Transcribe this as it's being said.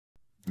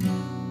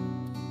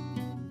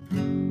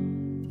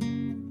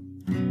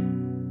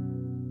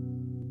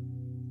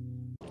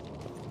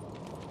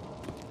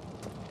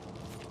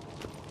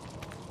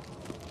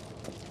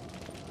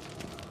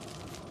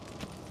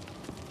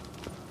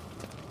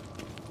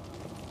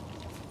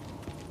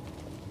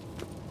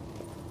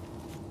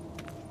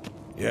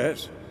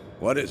Yes?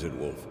 What is it,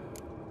 Wolf?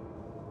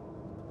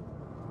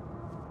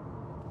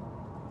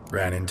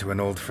 Ran into an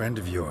old friend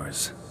of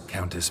yours,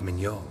 Countess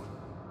Mignol.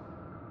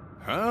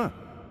 Huh?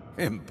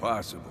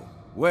 Impossible.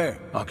 Where?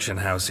 Auction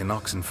house in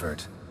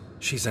Oxenfurt.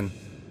 She's an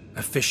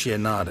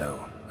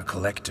aficionado, a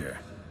collector.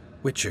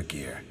 Witcher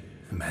gear.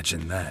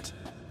 Imagine that.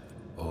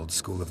 Old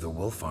school of the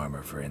wolf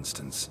armor, for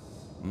instance.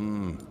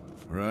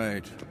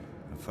 Right.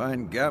 A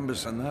fine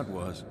gambeson that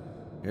was.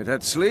 It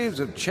had sleeves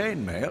of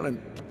chainmail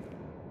and...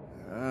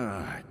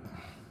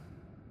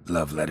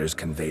 Love letters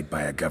conveyed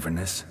by a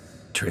governess.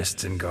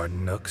 Trysts in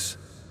garden nooks.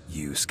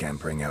 You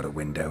scampering out a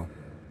window.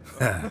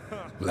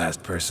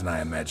 Last person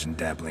I imagined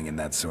dabbling in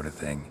that sort of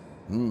thing.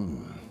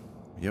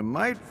 You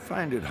might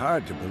find it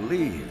hard to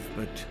believe,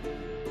 but...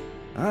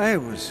 I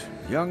was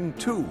young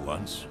too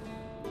once.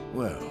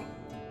 Well,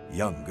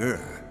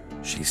 younger.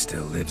 She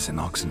still lives in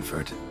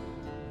Oxenfurt.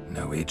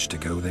 No age to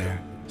go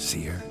there,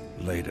 see her?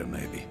 Later,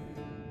 maybe.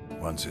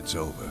 Once it's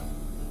over.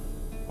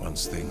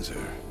 Once things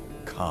are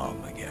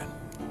calm again.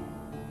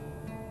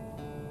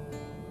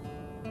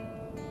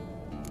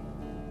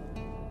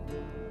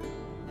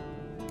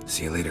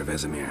 See you later,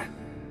 Vesemir.